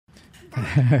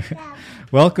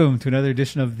Welcome to another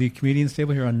edition of the Comedians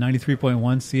Table here on 93.1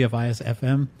 CFIS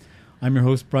FM. I'm your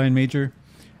host, Brian Major.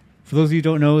 For those of you who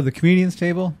don't know, the Comedians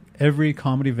Table, every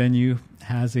comedy venue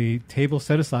has a table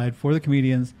set aside for the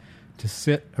comedians to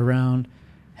sit around,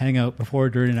 hang out before,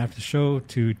 during, and after the show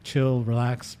to chill,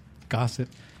 relax, gossip,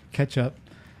 catch up,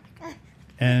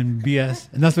 and BS.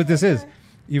 And that's what this is.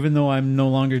 Even though I'm no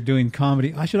longer doing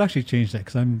comedy, I should actually change that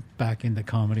because I'm back into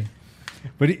comedy.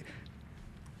 But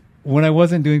when I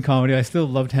wasn't doing comedy, I still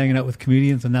loved hanging out with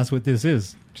comedians, and that's what this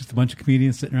is. Just a bunch of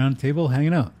comedians sitting around a table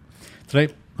hanging out.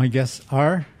 Tonight, my guests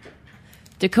are...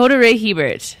 Dakota Ray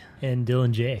Hebert. And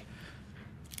Dylan J.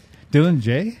 Dylan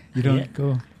J? You don't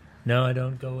go... No, I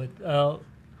don't go with...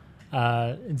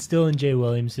 it's Dylan J.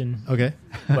 Williamson. Okay.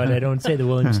 But I don't say the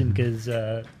Williamson because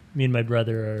me and my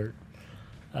brother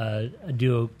are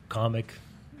a comic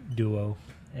duo,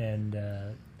 and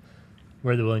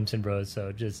we're the Williamson Bros,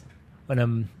 so just... When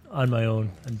I'm on my own,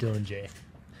 I'm Dylan J.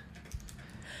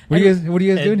 What are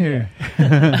you guys doing here?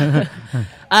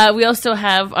 We also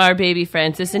have our baby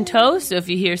Francis in tow, so if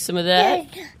you hear some of that.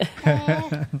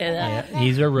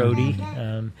 He's our roadie.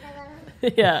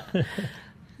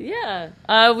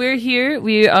 We're here.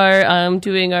 We are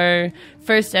doing our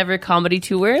first ever comedy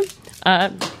tour.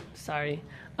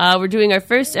 We're doing our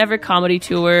first ever comedy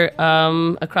tour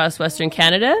across Western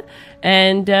Canada.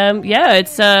 And,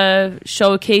 it's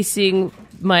showcasing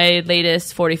my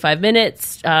latest 45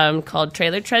 minutes called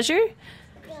Trailer Treasure.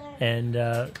 And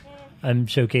I'm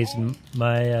showcasing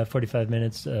my 45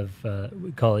 minutes of,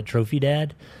 we call it Trophy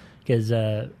Dad, because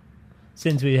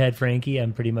since we had Frankie,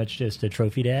 I'm pretty much just a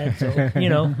trophy dad. So,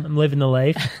 I'm living the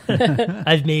life.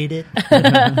 I've made it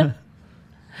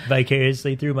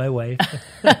vicariously through my wife.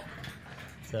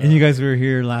 So. And you guys were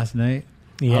here last night.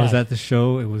 Yeah. I was at the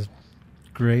show. It was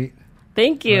great.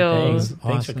 Thank you.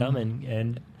 Thanks for coming.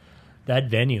 And that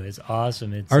venue is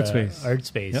awesome. It's Art Space. Art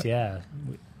Space, yep. Yeah.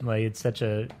 Like it's such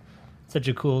a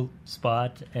cool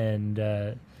spot, and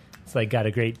it's like got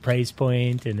a great price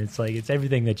point, and it's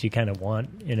everything that you kind of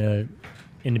want in a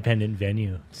independent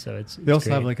venue. So they also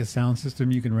great. have like a sound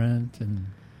system you can rent, and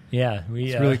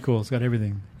it's really cool. It's got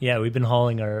everything. Yeah, we've been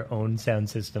hauling our own sound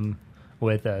system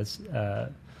with us.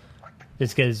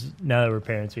 Just because now that we're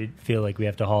parents, we feel like we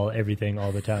have to haul everything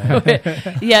all the time.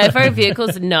 Yeah, if our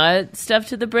vehicle's not stuffed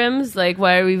to the brims, like,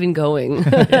 why are we even going?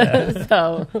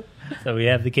 So we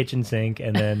have the kitchen sink,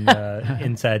 and then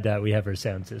inside that we have our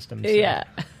sound system. So. Yeah.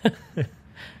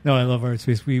 No, I love Art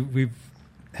Space. We've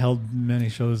held many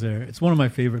shows there. It's one of my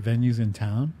favorite venues in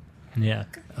town. Yeah.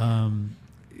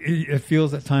 It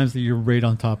feels at times that you're right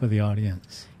on top of the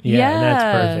audience. Yeah. And that's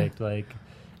perfect. Like...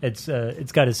 It's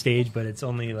got a stage, but it's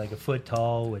only like a foot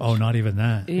tall. Which, not even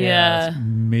that. Yeah.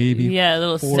 Maybe a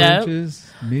little 4 step. inches,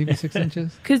 maybe 6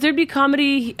 inches. Because there'd be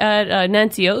comedy at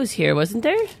Nancy O's here, wasn't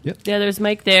there? Yep. Yeah, there's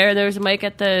Mike there. There was a Mike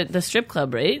at the strip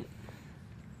club, right?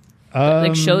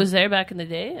 Like shows there back in the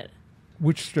day.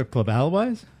 Which strip club?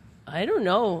 Alibis? I don't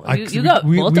know. You got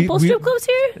multiple strip clubs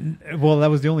here? Well,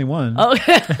 that was the only one.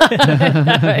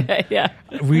 Okay. Yeah.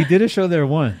 We did a show there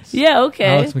once. Yeah, okay.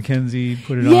 Alex McKenzie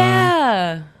put it on.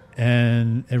 Yeah.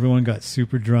 And everyone got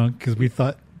super drunk because we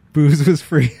thought booze was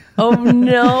free. Oh,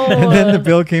 no. And then the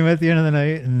bill came at the end of the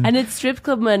night. And it's strip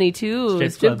club money, too.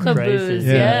 Strip club booze. prices.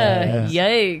 Yeah.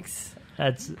 Yikes.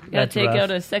 That's gotta take rough.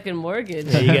 out a second mortgage.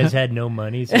 Yeah, you guys had no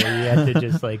money, so you had to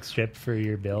just strip for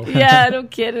your bill. Yeah, no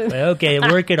kidding. Okay,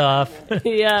 work it off.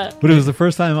 Yeah. But it was the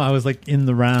first time I was in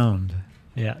the round.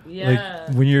 Yeah. Like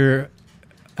when you're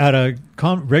at a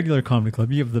regular comedy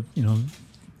club, you have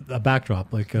a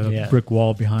backdrop, like a brick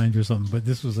wall behind you or something. But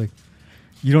this was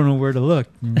you don't know where to look.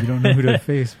 You don't know who to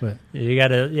face. But you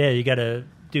gotta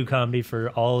do comedy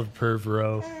for all of Perv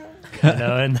Row.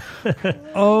 And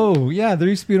there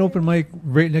used to be an open mic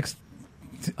right next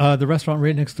the restaurant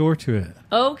right next door to it.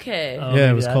 Okay.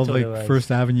 It was called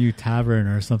First Avenue Tavern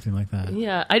or something like that.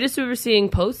 Yeah, I just remember seeing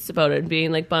posts about it and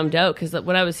being bummed out because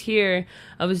when I was here,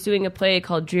 I was doing a play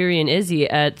called Dreary and Izzy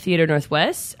at Theatre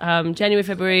Northwest, January,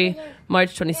 February,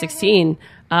 March 2016.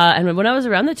 And when I was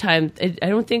around the time,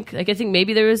 I think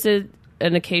maybe there was an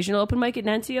occasional open mic at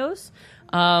Nancy O's.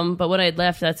 But when I had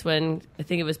left, that's when I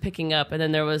think it was picking up. And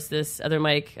then there was this other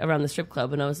mic around the strip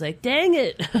club. And I was like, dang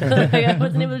it. I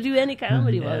wasn't able to do any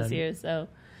comedy while I was here. So,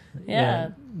 yeah.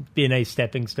 Be a nice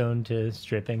stepping stone to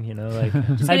stripping,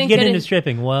 how'd you get into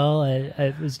stripping? Well,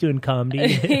 I was doing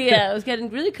comedy. Yeah, I was getting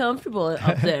really comfortable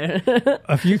up there.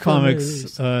 A few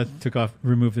comics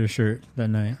removed their shirt that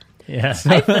night. Yeah.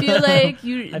 I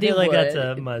feel like that's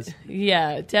a must.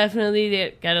 Yeah, definitely.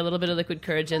 They got a little bit of liquid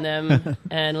courage in them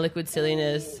and liquid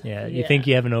silliness. Yeah, you think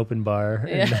you have an open bar.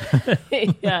 Yeah.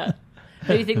 Yeah.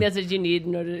 Do you think that's what you need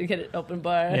in order to get an open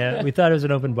bar? Yeah, we thought it was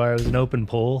an open bar. It was an open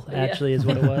poll, actually, is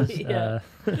what it was. Yeah.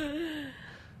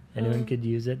 Anyone could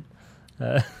use it.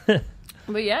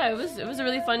 But yeah, it was a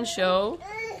really fun show,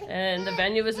 and the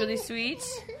venue was really sweet.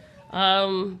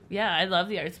 Yeah, I love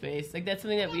the art space. Like that's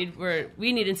something that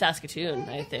we need in Saskatoon,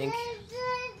 I think.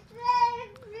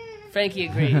 Frankie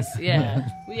agrees. Yeah,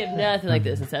 we have nothing like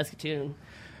this in Saskatoon.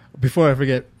 Before I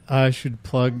forget, I should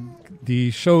plug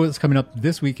the show that's coming up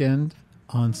this weekend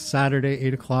on Saturday,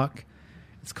 8 o'clock.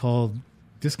 It's called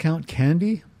Discount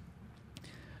Candy.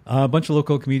 A bunch of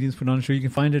local comedians put on a show. You can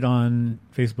find it on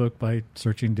Facebook by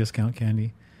searching Discount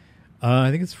Candy. I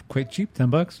think it's quite cheap,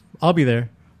 $10. I'll be there.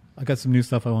 I got some new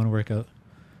stuff I want to work out.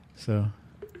 So,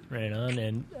 right on.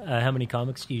 And how many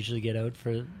comics do you usually get out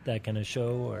for that kind of show,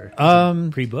 or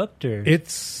pre-booked? Or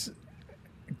it's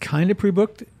kind of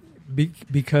pre-booked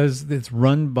because it's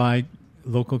run by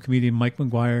local comedian Mike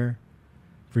McGuire,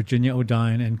 Virginia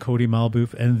O'Dine, and Cody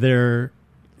Malbouf, and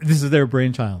this is their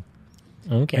brainchild.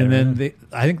 Okay, and then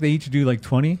I think they each do like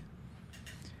 20,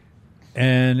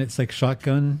 and it's like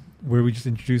shotgun where we just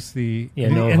introduce the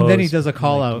and then he does a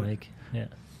call out. Yeah.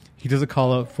 He does a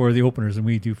call out for the openers, and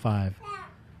we do 5.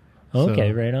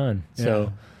 Okay, so, right on. Yeah.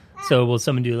 So will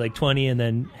someone do like 20 and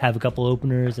then have a couple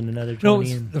openers and another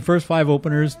 20? No, the first 5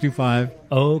 openers do 5.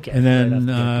 Oh, okay. And then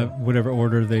whatever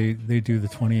order they do the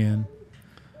 20 in.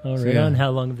 Oh, right on.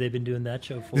 How long have they been doing that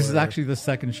show for? This is actually the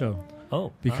second show.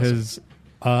 Oh, because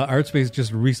ArtSpace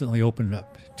just recently opened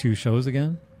up 2 shows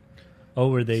again. Oh,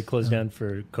 were they closed down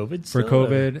for COVID? For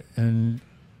COVID, and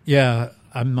yeah,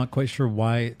 I'm not quite sure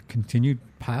why it continued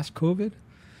past COVID,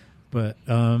 but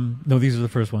no, these are the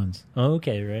first ones. Oh,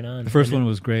 okay, right on. The first one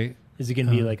was great. Is it going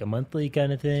to be like a monthly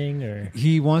kind of thing, or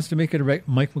he wants to make it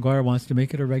Mike McGuire wants to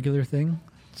make it a regular thing?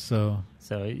 So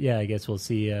yeah, I guess we'll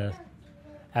see.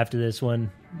 After this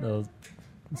one, they'll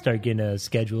start getting a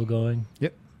schedule going.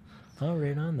 Yep. Oh,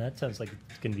 right on. That sounds like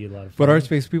it's going to be a lot of But fun.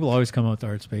 ArtSpace, people always come out to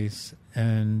ArtSpace,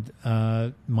 and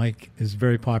Mike is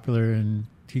very popular, and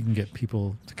he can get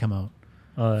people to come out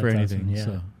for anything. Awesome, yeah.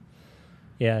 So.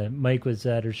 Yeah, Mike was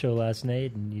at her show last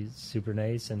night, and he's super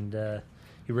nice, and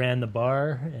he ran the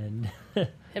bar, and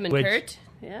him and Kurt,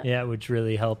 yeah, which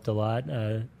really helped a lot.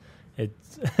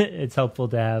 It's helpful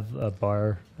to have a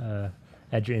bar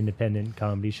at your independent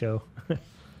comedy show,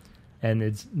 and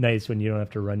it's nice when you don't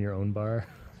have to run your own bar.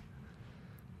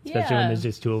 Especially when there's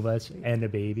just 2 of us and a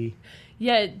baby.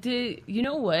 Yeah, you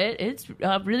know what? It's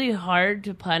really hard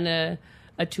to plan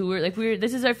a tour. Like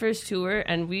this is our first tour,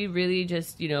 and we really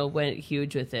just went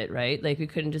huge with it, right? Like we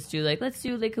couldn't just do let's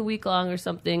do like a week long or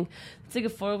something. It's like a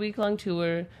 4-week long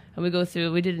tour, and we go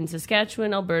through. We did it in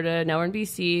Saskatchewan, Alberta. Now we're in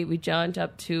BC. We jumped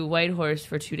up to Whitehorse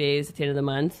for 2 days at the end of the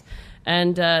month,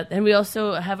 and we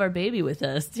also have our baby with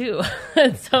us too.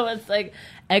 So it's like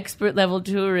expert level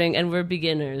touring, and we're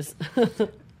beginners.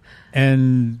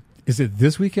 And is it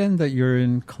this weekend that you're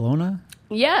in Kelowna?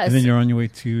 Yes. And then you're on your way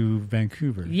to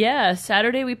Vancouver. Yeah.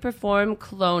 Saturday we perform in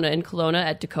Kelowna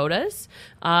at Dakota's.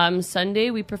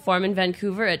 Sunday we perform in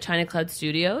Vancouver at China Cloud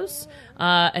Studios.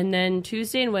 And then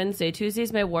Tuesday and Wednesday.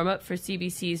 Tuesday's my warm-up for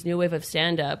CBC's New Wave of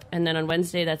Stand-Up. And then on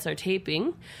Wednesday, that's our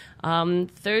taping.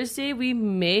 Thursday, we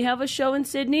may have a show in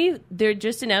Sydney. They're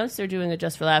just announced they're doing a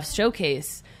Just for Laughs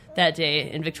showcase that day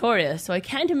in Victoria. So I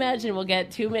can't imagine we'll get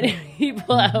too many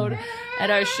people out at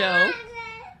our show.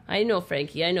 I know,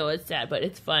 Frankie. I know it's sad, but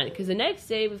it's fun. Because the next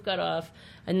day we've got off,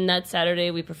 and that Saturday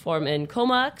we perform in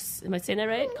Comox. Am I saying that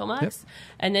right? Comox? Yep.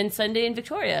 And then Sunday in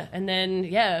Victoria. And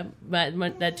then,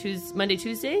 Monday,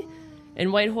 Tuesday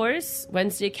in Whitehorse.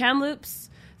 Wednesday, Kamloops.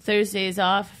 Thursday is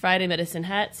off. Friday, Medicine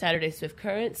Hat. Saturday, Swift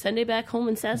Current. Sunday, back home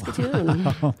in Saskatoon.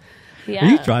 Wow. Yeah. Are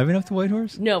you driving up to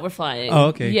Whitehorse? No, we're flying. Oh,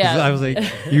 okay. Yeah. I was like,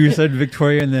 you said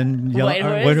Victoria and then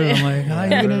Whitehorse. I'm like, how are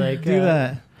you going to do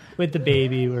that? With the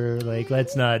baby, we're like,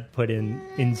 let's not put in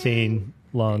insane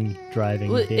long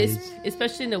driving days.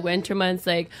 Especially in the winter months.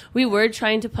 Like, we were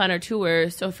trying to plan our tour,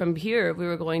 so from here we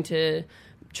were going to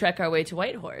trek our way to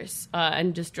Whitehorse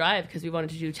and just drive, because we wanted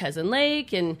to do Teslin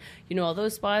Lake and all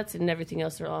those spots and everything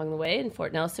else along the way, and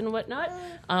Fort Nelson and whatnot.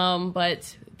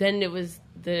 But then it was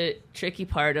the tricky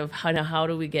part of how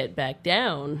do we get back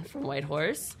down from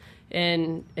Whitehorse,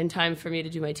 and in time for me to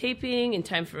do my taping, in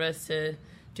time for us to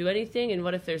do anything, and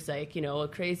what if there's a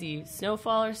crazy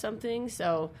snowfall or something.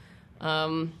 So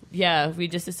we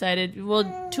just decided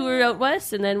we'll tour out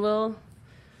west, and then we'll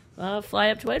fly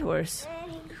up to Whitehorse.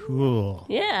 Cool.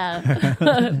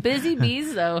 Yeah. Busy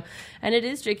bees, though. And it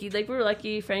is tricky. Like, we're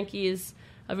lucky. Frankie is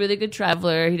a really good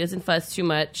traveler. He doesn't fuss too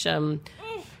much.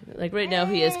 Like, right now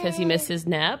he is, because he missed his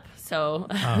nap. So,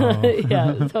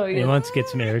 So he wants to get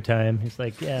some airtime. He's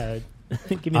like, yeah,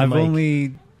 give me the mic. I've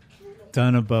only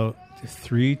done about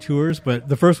 3 tours, but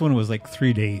the first one was like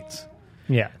 3 dates.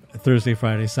 Yeah. Thursday,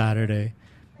 Friday, Saturday.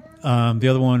 The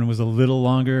other one was a little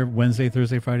longer, Wednesday,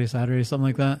 Thursday, Friday, Saturday, something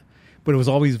like that. But it was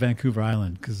always Vancouver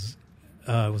Island because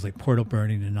it was like Port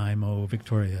Alberni, Nanaimo,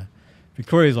 Victoria.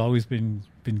 Victoria's always been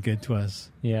good to us.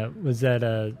 Yeah. Was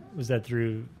that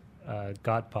through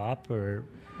Got Pop or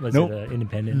was Nope. it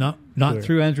independent? Not tour?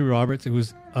 through Andrew Roberts. It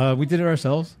was we did it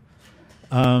ourselves.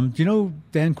 Do you know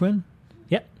Dan Quinn?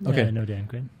 Yeah. Okay. Yeah, I know Dan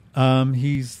Quinn.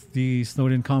 He's the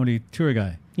Snowden comedy tour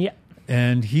guy, Yeah.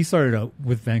 and he started out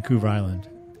with Vancouver Island.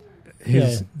 He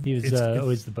was it's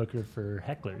always the booker for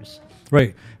hecklers.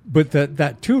 right, but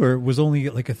that tour was only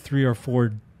like a 3 or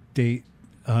 4 date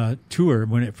tour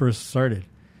when it first started.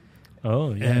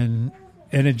 Oh, yeah.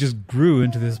 And it just grew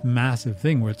into this massive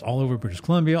thing where it's all over British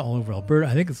Columbia, all over Alberta.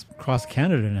 I think it's across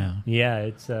Canada now. Yeah,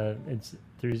 it's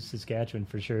through Saskatchewan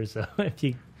for sure. So if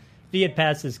you get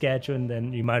past Saskatchewan,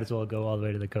 then you might as well go all the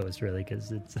way to the coast, really,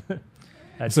 because it's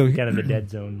that's So- kind of the dead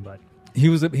zone. But He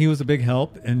was a big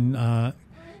help, and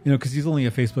because he's only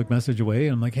a Facebook message away.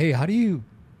 And I'm like, hey, how do you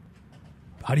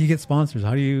get sponsors?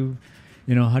 How do you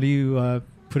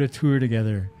put a tour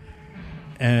together?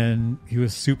 And he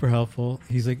was super helpful.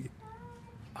 He's like,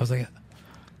 I was like,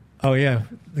 oh yeah,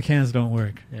 the cans don't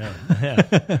work. yeah,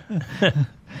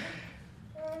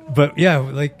 But yeah,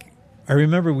 like I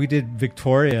remember we did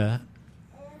Victoria.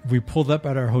 We pulled up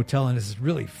at our hotel, and it's this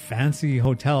really fancy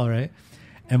hotel, right?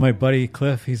 And my buddy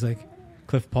Cliff, he's like,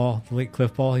 Cliff Paul, the late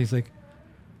Cliff Paul, he's like,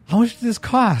 how much did this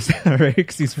cost? Right?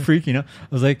 Because he's freaking out. I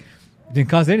was like, it didn't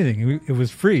cost anything. It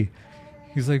was free.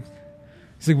 He's like,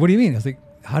 what do you mean? I was like,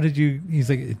 how did you? He's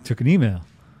like, it took an email.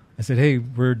 I said, hey,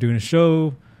 we're doing a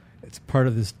show. It's part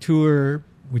of this tour.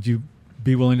 Would you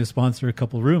be willing to sponsor a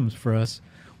couple rooms for us?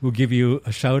 We'll give you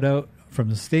a shout out from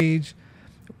the stage.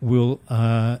 We'll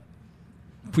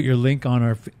put your link on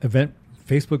our event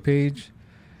Facebook page.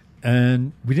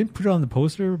 And we didn't put it on the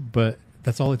poster, but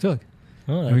that's all it took.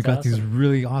 oh, And we that's got these awesome.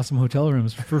 really awesome hotel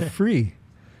rooms for free.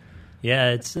 Yeah,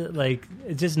 it's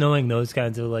it's just knowing those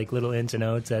kinds of like little ins and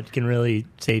outs that can really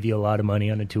save you a lot of money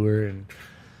on a tour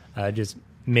and just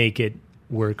make it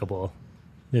workable.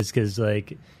 Just because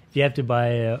like if you have to buy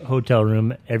a hotel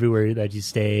room everywhere that you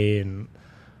stay and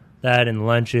that and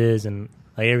lunches and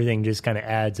like everything just kind of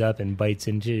adds up and bites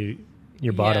into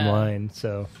your bottom Yeah. line.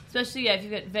 So Especially if you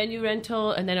get venue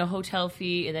rental and then a hotel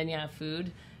fee and then you have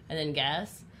food and then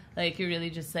gas. Like you're really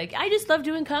just like, I just love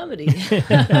doing comedy.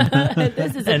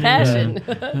 This is a And,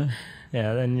 passion.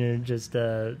 yeah, then you're just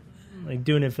like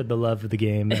doing it for the love of the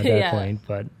game at that Yeah. point.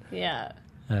 But Yeah.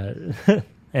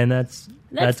 and that's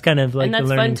kind of like and the that's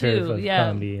learning fun, curve too, of yeah.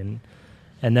 comedy,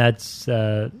 and that's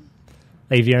like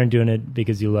if you aren't doing it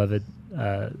because you love it,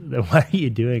 then why are you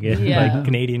doing it? Yeah. Like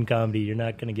Canadian comedy, you're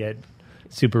not going to get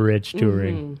super rich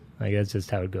touring. Like that's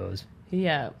just how it goes.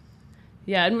 Yeah.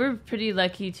 Yeah, and we're pretty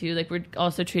lucky too. Like we're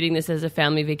also treating this as a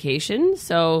family vacation.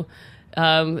 So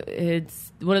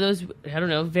it's one of those, I don't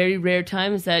know, very rare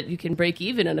times that you can break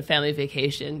even on a family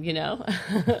vacation, you know?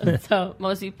 So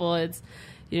most people, it's,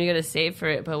 you got to save for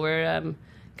it. But we're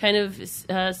kind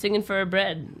of singing for our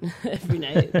bread every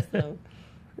night. So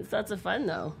it's lots of fun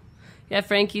though. Yeah,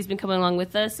 Frankie's been coming along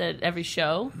with us at every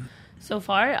show so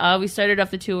far. We started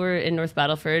off the tour in North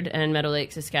Battleford and Meadow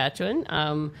Lake, Saskatchewan.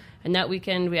 And that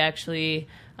weekend, we actually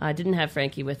didn't have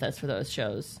Frankie with us for those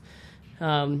shows,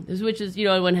 which is,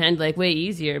 on one hand, like way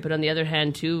easier. But on the other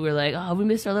hand, too, we're like, oh, we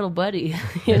miss our little buddy,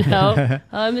 Oh,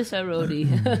 I miss our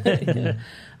roadie,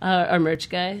 our merch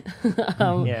guy.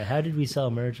 Yeah, how did we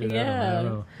sell merch without him? I don't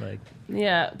know. Like,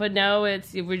 Yeah, but now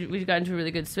we've gotten to a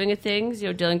really good swing of things.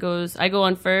 Dylan I go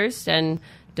on first, and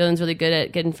Dylan's really good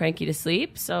at getting Frankie to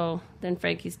sleep. So then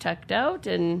Frankie's tucked out,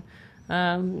 and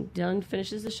Dylan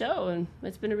finishes the show, and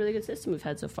it's been a really good system we've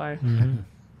had so far.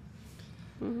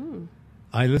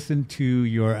 I listened to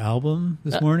your album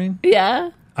this morning.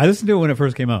 Yeah. I listened to it when it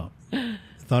first came out. I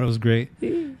thought it was great.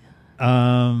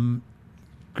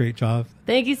 Great job.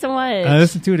 Thank you so much. I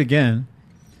listened to it again.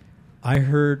 I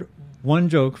heard one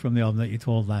joke from the album that you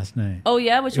told last night. Oh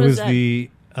yeah, which It was that? the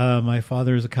my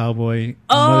father is a cowboy,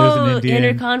 my mother's an Indian,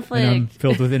 inner conflict. and I'm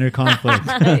filled with inner conflict.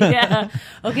 Yeah.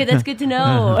 Okay, that's good to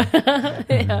know.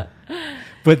 Yeah.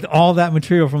 But all that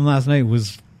material from last night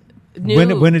was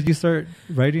New. when did you start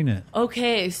writing it?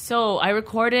 Okay, so I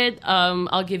recorded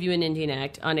I'll Give You an Indian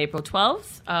Act on April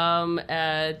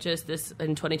 12th, just this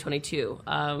in 2022.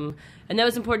 And that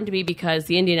was important to me because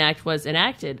the Indian Act was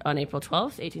enacted on April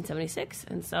 12th, 1876.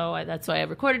 And so that's why I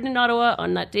recorded in Ottawa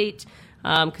on that date,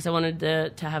 because I wanted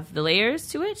to have the layers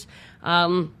to it.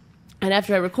 And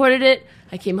after I recorded it,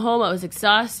 I came home. I was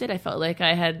exhausted. I felt like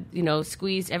I had,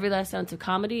 squeezed every last ounce of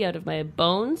comedy out of my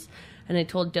bones. and I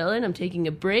told Dylan I'm taking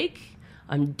a break.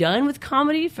 I'm done with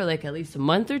comedy for like at least a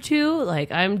month or two.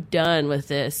 Like, I'm done with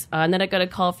this. And then I got a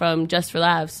call from Just for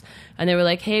Laughs, and they were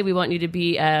like, hey, we want you to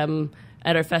be at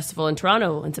our festival in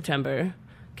Toronto in September.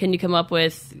 Can you come up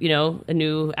with, a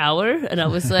new hour? And I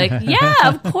was like, yeah,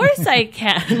 of course I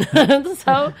can.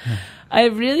 So I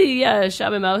really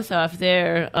shot my mouth off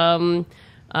there. And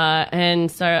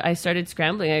I started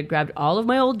scrambling. I grabbed all of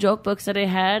my old joke books that I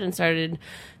had and started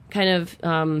kind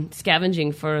of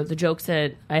scavenging for the jokes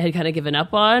that I had kind of given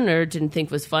up on or didn't think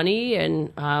was funny,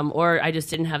 and or I just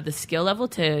didn't have the skill level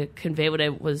to convey what I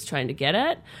was trying to get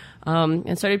at,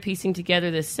 and started piecing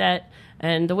together this set.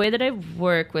 And the way that I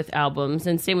work with albums,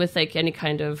 and same with like any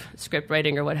kind of script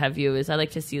writing or what have you, is I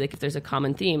like to see like if there's a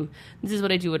common theme. This is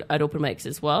what I do at open mics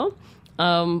as well.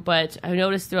 But I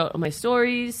noticed throughout my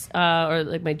stories or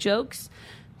like my jokes,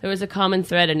 there was a common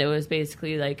thread, and it was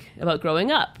basically like about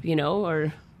growing up,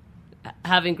 or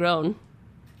having grown.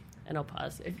 And I'll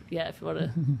pause. If you want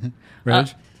to. Reg?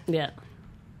 Yeah.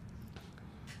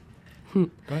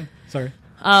 Go ahead. Sorry.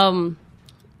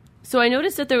 So I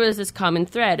noticed that there was this common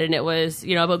thread, and it was,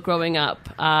 about growing up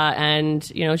and,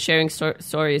 sharing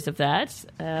stories of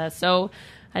that. So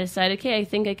I decided, okay, I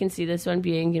think I can see this one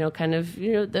being, kind of,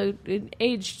 the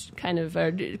aged kind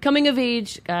of coming of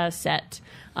age set.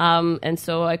 And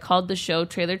so I called the show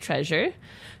Trailer Treasure.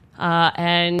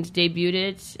 And debuted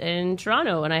it in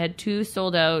Toronto, and I had 2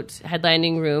 sold-out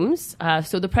headlining rooms.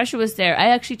 So the pressure was there. I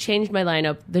actually changed my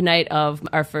lineup the night of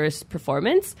our first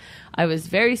performance. I was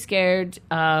very scared,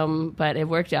 but it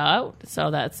worked out,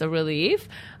 so that's a relief.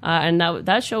 And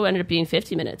that show ended up being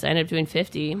 50 minutes. I ended up doing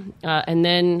 50. And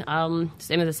then,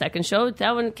 same as the second show,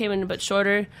 that one came in a bit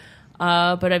shorter,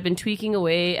 but I've been tweaking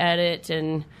away at it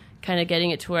and kind of getting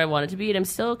it to where I want it to be, and I'm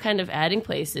still kind of adding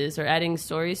places or adding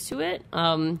stories to it.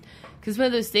 Because one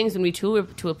of those things when we tour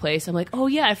to a place, I'm like, oh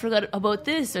yeah, I forgot about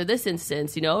this or this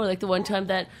instance, or like the one time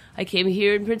that I came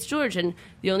here in Prince George, and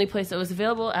the only place that was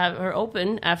available or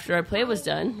open after our play was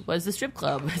done was the strip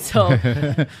club. So,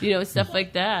 stuff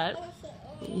like that.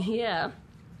 Yeah.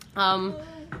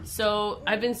 So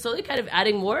I've been slowly kind of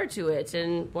adding more to it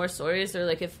and more stories, or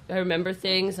like if I remember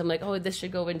things, I'm like, oh, this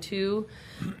should go in too.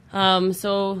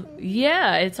 So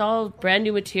yeah, it's all brand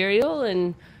new material,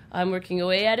 and I'm working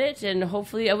away at it, and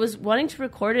hopefully I was wanting to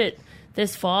record it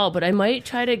this fall, but I might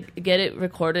try to get it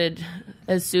recorded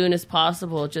as soon as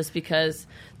possible, just because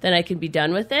then I can be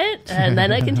done with it, and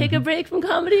then I can take a break from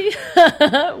comedy.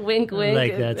 Wink, wink.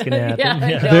 Like that's going to happen.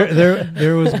 Yeah.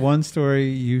 There was one story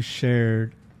you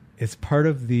shared. It's part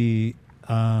of the,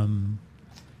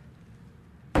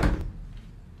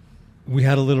 we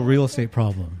had a little real estate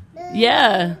problem.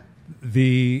 Yeah.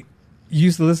 You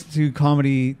used to listen to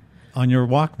comedy on your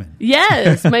Walkman.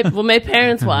 Yes. My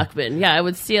parents' Walkman. Yeah, I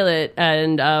would steal it,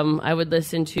 and I would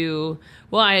listen to,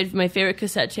 my favorite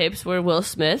cassette tapes were Will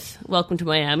Smith, Welcome to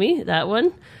Miami, that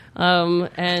one.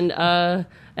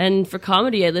 And for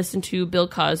comedy, I listened to Bill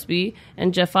Cosby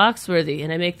and Jeff Foxworthy,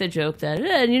 and I make the joke that,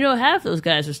 half those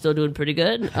guys are still doing pretty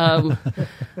good.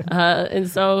 And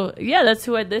so, yeah, that's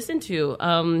who I'd listen to.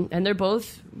 And they're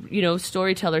both,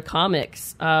 storyteller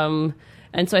comics. And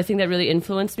so I think that really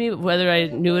influenced me, whether I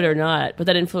knew it or not. But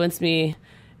that influenced me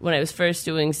when I was first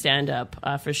doing stand-up,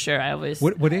 for sure. I always...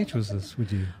 What age was this,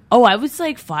 would you? Oh, I was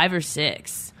like 5 or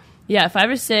 6. Yeah, 5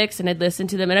 or 6, and I'd listen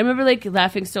to them. And I remember,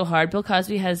 laughing so hard. Bill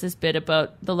Cosby has this bit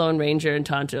about the Lone Ranger and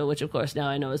Tonto, which, of course, now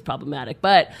I know is problematic.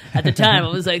 But at the time, I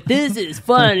was like, this is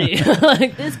funny.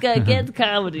 This guy gets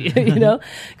comedy,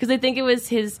 Because I think it was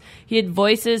he had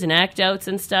voices and act-outs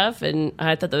and stuff, and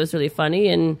I thought that was really funny.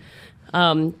 And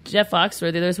Jeff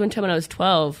Foxworthy, there was one time when I was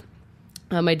 12,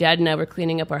 my dad and I were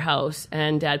cleaning up our house,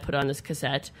 and Dad put on this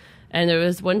cassette. And there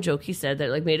was one joke he said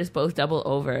that made us both double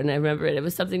over, and I remember it. It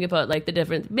was something about the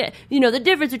difference, the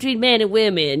difference between men and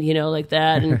women, like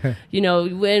that. And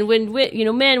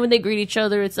when men, when they greet each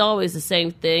other, it's always the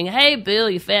same thing. Hey, Bill,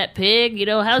 you fat pig.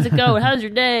 How's it going? How's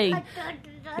your day?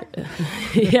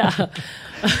 Yeah.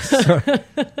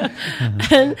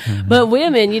 But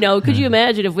women, could you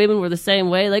imagine if women were the same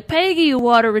way? Like, Peggy, you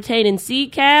water retaining sea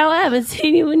cow. I haven't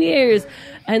seen you in years.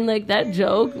 And that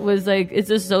joke was it's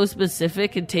just so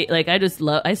specific and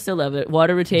I still love it.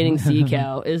 Water retaining sea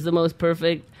cow is the most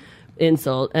perfect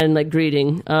insult and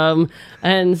greeting.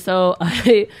 And so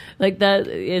I that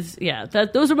is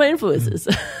those are my influences.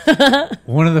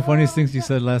 One of the funniest things you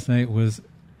said last night was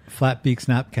flat beak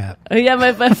snap cap. Yeah,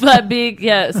 my flat beak.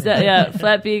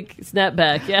 Flat beak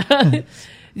snapback. Yeah.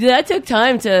 Yeah, that took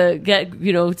time to get,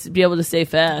 to be able to say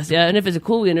fast. Yeah, and if it's a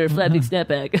cool winner, flat beak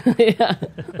snapback. Yeah,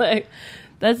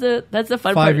 that's the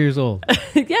fun part. 5 years old.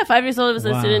 Yeah, 5 years old. I was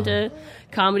Wow. listening to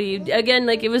comedy again.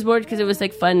 Like it was more because it was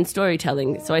like fun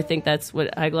storytelling. So I think that's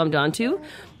what I glommed onto.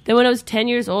 Then when I was 10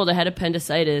 years old, I had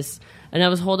appendicitis, and I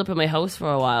was holed up in my house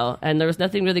for a while, and there was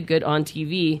nothing really good on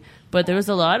TV, but there was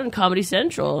a lot on Comedy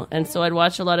Central, and so I'd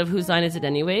watch a lot of Whose Line Is It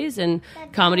Anyways, and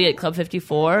comedy at Club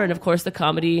 54, and of course the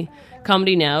Comedy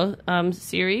Now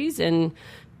series, and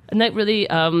that really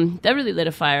lit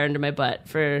a fire under my butt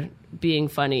for being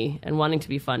funny and wanting to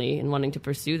be funny and wanting to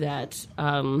pursue that.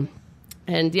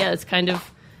 And yeah, it's kind of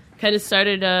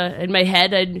started in my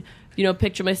head. I'd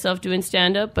picture myself doing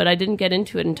stand-up, but I didn't get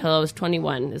into it until I was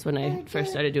 21 is when I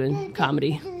first started doing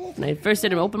comedy. And I first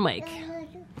did an open mic.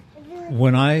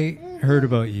 When I heard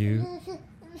about you,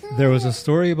 there was a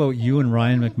story about you and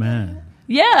Ryan McMahon.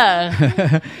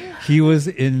 Yeah. He was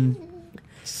in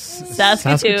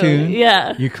Saskatoon.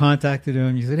 Yeah. You contacted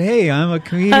him. You said, "Hey, I'm a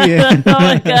comedian." Oh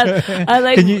my God. I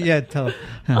like. Can you? Tell him.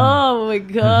 Oh my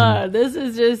God. This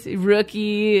is just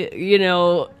rookie,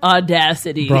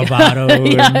 audacity. Bravado.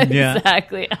 Yeah,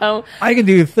 exactly. I can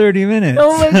do 30 minutes.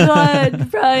 Oh my God,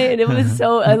 Brian. It was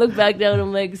so, I look back now and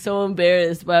I'm like so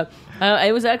embarrassed. But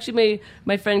it was actually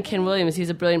my friend Ken Williams. He's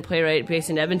a brilliant playwright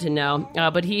based in Edmonton now.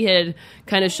 But he had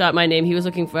kind of shot my name. He was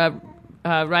looking for,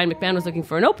 Ryan McMahon was looking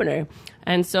for an opener.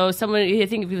 And so someone, I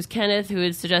think it was Kenneth, who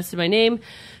had suggested my name.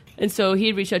 And so he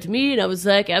had reached out to me, and I was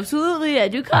like, absolutely, I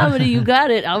do comedy, you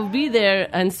got it, I'll be there.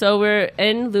 And so we're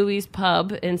in Louis'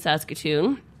 Pub in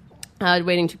Saskatoon,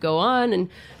 waiting to go on, and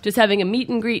just having a meet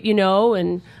and greet,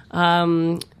 and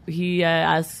he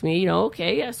asks me,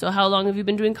 okay, yeah, so how long have you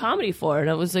been doing comedy for? And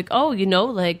I was like, oh,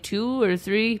 like 2 or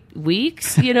 3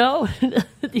 weeks, you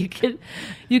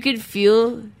could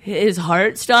feel his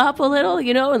heart stop a little,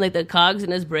 and like the cogs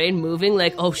in his brain moving,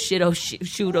 like, oh shit, oh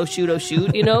shoot, oh shoot, oh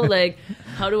shoot, like,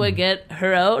 how do I get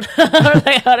her out? Or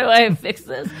like, how do I fix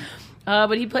this?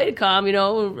 But he played it calm,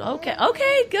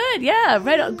 okay, good, yeah,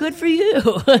 right on, good for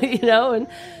you, and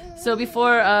so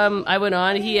before I went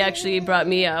on, he actually brought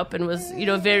me up and was,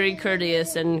 very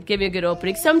courteous and gave me a good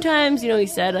opening. Sometimes, he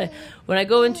said, when I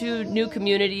go into new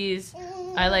communities,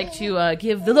 I like to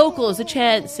give the locals a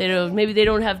chance. Maybe they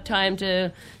don't have time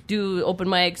to do open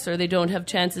mics or they don't have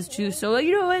chances to. So,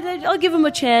 I'll give them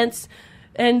a chance.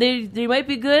 And they might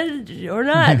be good or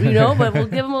not, but we'll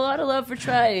give them a lot of love for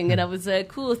trying. And I was like,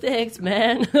 cool, thanks,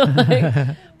 man.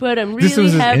 But I'm really this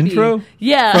was happy. His intro?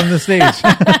 Yeah. From the stage.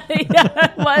 Yeah,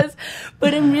 it was.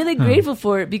 But I'm really grateful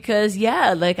for it because,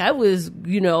 I was,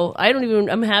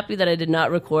 I'm happy that I did not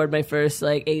record my first,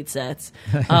 8 sets.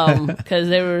 Because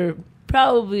they were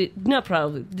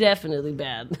definitely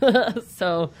bad.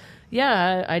 So,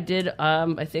 yeah, I did,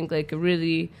 I think, a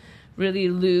really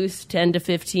loose 10 to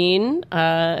 15,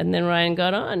 and then Ryan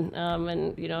got on,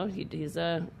 and he's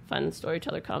a fun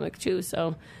storyteller comic too.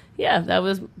 So yeah, that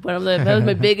was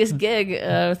my biggest gig.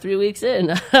 3 weeks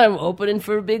in, I'm opening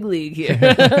for a big league here.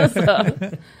 So.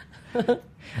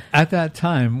 At that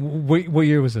time, what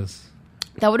year was this?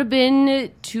 That would have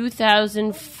been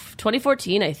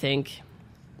 2014, I think.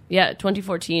 Yeah,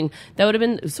 2014. That would have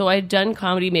been, so I'd done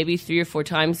comedy maybe 3 or 4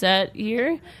 times that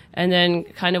year, and then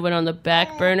kind of went on the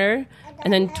back burner.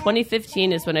 And then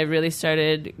 2015 is when I really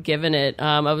started giving it.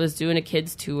 I was doing a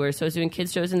kids tour, so I was doing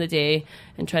kids shows in the day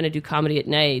and trying to do comedy at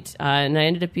night. And I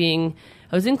ended up I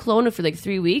was in Kelowna for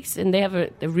 3 weeks, and they have a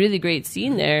really great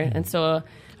scene there. And so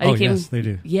yes, they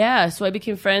do. Yeah, so I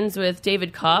became friends with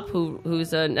David Kopp,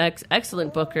 who's an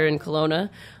excellent booker in Kelowna,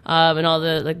 and all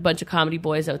the bunch of comedy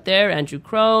boys out there, Andrew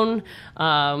Crone,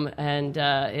 and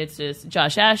it's just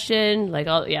Josh Ashton,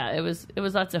 it was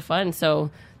lots of fun.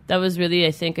 So that was really,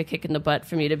 I think, a kick in the butt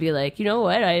for me to be like, you know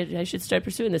what, I should start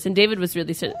pursuing this. And David was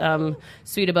really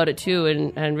sweet about it too,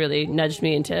 and really nudged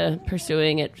me into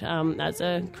pursuing it as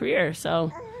a career.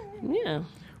 So, yeah.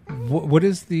 What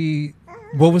was the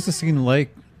scene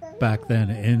like back then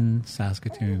in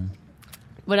Saskatoon?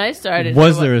 When I started,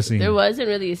 there a scene? There wasn't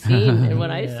really a scene. And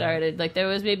when I started, there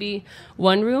was maybe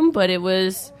one room, but it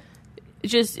was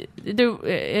just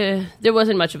there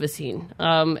wasn't much of a scene.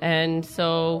 And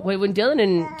so when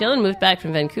Dylan moved back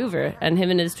from Vancouver, and him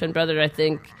and his twin brother, I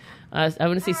think, I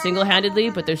wouldn't say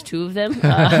single-handedly, but there's 2 of them.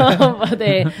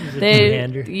 The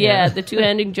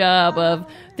two-handing job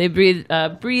of they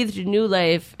breathed new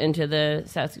life into the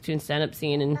Saskatoon stand-up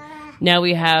scene, and now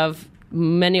we have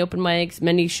many open mics,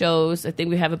 many shows. I think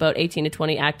we have about 18 to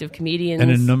 20 active comedians. And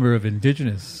a number of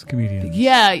Indigenous comedians.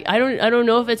 Yeah, I don't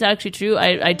know if it's actually true.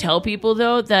 I tell people,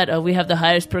 though, that we have the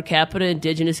highest per capita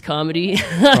Indigenous comedy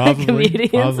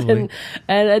comedians. Probably.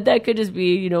 And that could just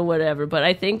be, whatever. But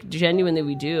I think genuinely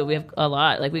we do. We have a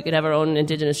lot. We could have our own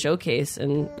Indigenous showcase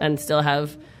and still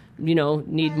have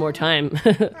need more time.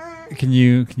 Can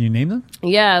you name them?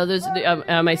 Yeah, there's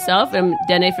myself. I'm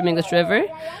Dene from English River.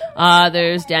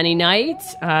 There's Danny Knight.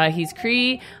 He's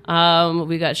Cree.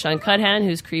 We got Sean Cuthan,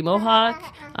 who's Cree Mohawk.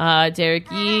 Derek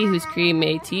Yee, who's Cree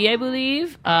Métis, I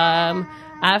believe.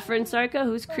 Afrin Sarka,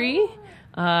 who's Cree.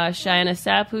 Cheyenne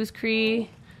Sapp, who's Cree.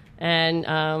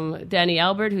 And Danny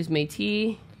Albert, who's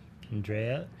Métis.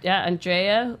 Andrea. Yeah,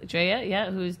 Andrea,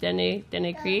 yeah, who's Dene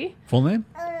Cree. Full name?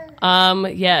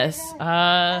 Yes.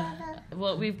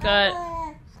 Well, we've got...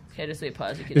 Okay, just wait,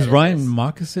 pause. Is Ryan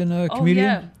Moccasin a comedian? Oh,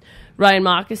 yeah. Ryan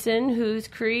Moccasin, who's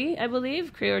Cree, I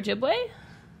believe. Cree or Ojibwe?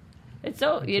 It's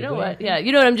so... You know what? Yeah,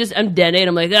 you know what? I'm Dene, and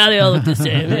I'm like, they all look the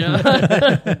same,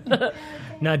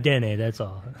 Not Dene, that's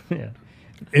all. Yeah.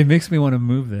 It makes me want to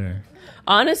move there.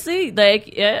 Honestly,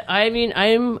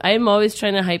 I'm always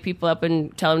trying to hype people up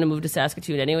and tell them to move to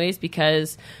Saskatoon anyways,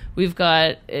 because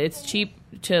it's cheap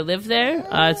to live there.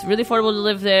 It's really affordable to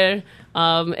live there.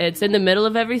 It's in the middle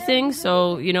of everything,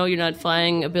 so, you're not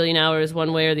flying a billion hours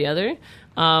one way or the other.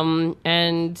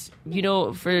 And,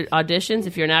 for auditions,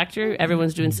 if you're an actor,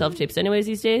 everyone's doing self-tapes anyways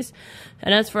these days.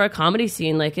 And as for our comedy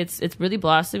scene, it's really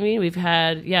blossoming. We've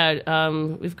got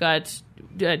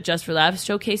Just for Laughs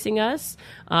showcasing us.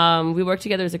 We work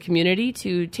together as a community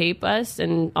to tape us,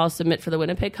 and I'll submit for the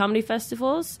Winnipeg Comedy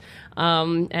Festivals,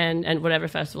 and whatever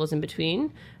festivals in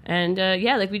between. And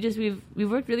we've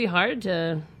worked really hard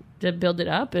to build it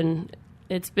up, and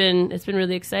it's been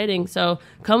really exciting. So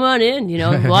come on in,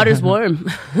 water's warm.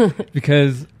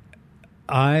 Because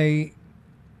I'm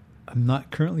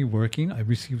not currently working. I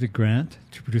received a grant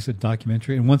to produce a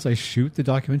documentary, and once I shoot the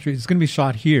documentary, it's going to be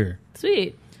shot here.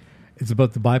 Sweet. It's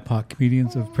about the BIPOC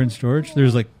comedians of Prince George.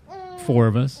 There's 5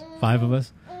 of us.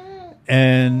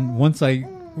 And once I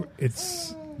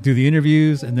do the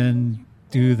interviews and then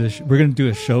we're going to do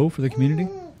a show for the community.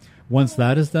 Once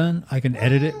that is done, I can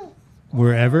edit it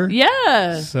wherever.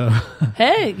 Yeah. So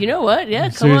hey, you know what? Yeah,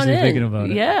 I'm come on in. seriously thinking about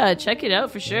it. Yeah, check it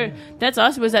out for sure. That's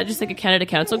awesome. Was that just like a Canada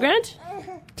Council grant?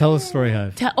 Tell us Story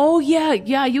Hive.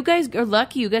 Yeah. You guys are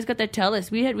lucky. You guys got that Tellus.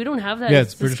 We don't have that. Yeah, in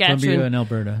it's British Saskatchewan. Columbia and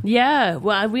Alberta. Yeah.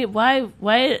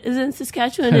 Why isn't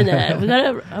Saskatchewan in that?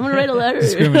 I'm gonna write a letter.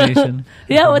 Discrimination.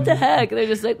 Yeah. What the heck? They're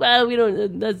just like, well, we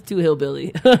don't. That's too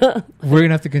hillbilly. We're gonna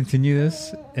have to continue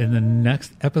this in the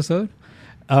next episode.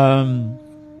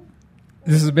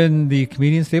 This has been the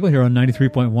Comedian's Table here on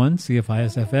 93.1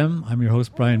 CFIS FM. I'm your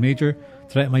host, Brian Major.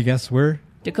 Tonight, my guests were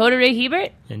Dakota Ray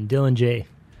Hebert and Dylan J.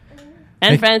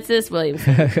 And Francis Williams.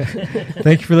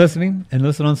 Thank you for listening, and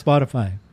listen on Spotify.